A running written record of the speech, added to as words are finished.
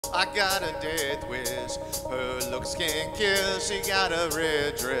I got a death wish. Her looks can't kill. She got a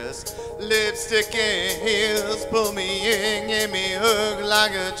red dress, lipstick and heels. Pull me in, give me a hug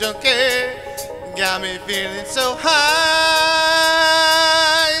like a junkie. Got me feeling so high.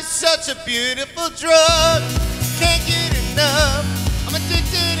 It's such a beautiful drug. Can't get enough. I'm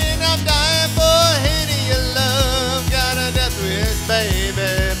addicted and I'm dying for a hit of your love. Got a death wish,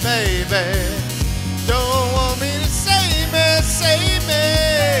 baby, baby. Don't want me to save me, save me.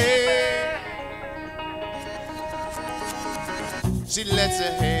 She lets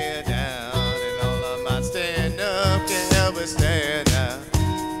her hair down and all of mine stand up. Can't help but stand out.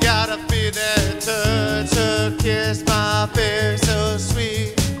 Gotta feel that touch, her kiss, my face so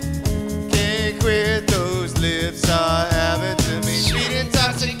sweet. Can't quit, those lips are habit to me. Sweet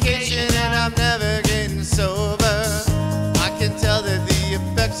intoxication and I'm never getting sober. I can tell that the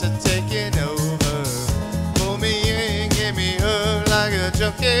effects are taking over. Pull me in, give me a hug like a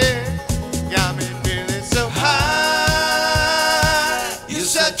junkie. Got me feeling so high. You're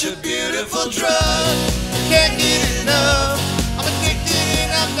such a beautiful drug. Can't get enough. I'm addicted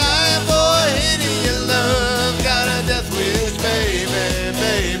and I'm dying for a hit of your love. Got a death wish, baby,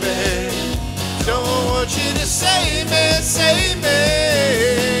 baby. Don't want you to save me, save me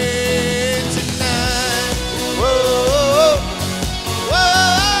tonight. Whoa, whoa,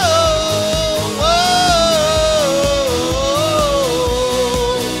 whoa,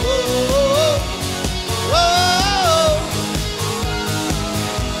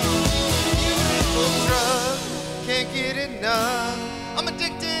 beautiful drug, can't get enough. I'm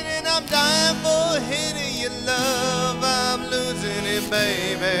addicted and I'm dying for a hit of your love. I'm losing it,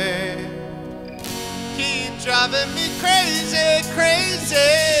 baby. Keep driving me crazy, crazy.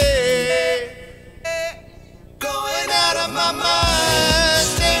 Going out of my mind,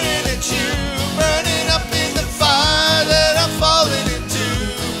 staring at you, burning up in the fire that I'm falling into.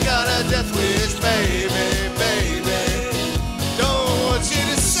 Got a death wish.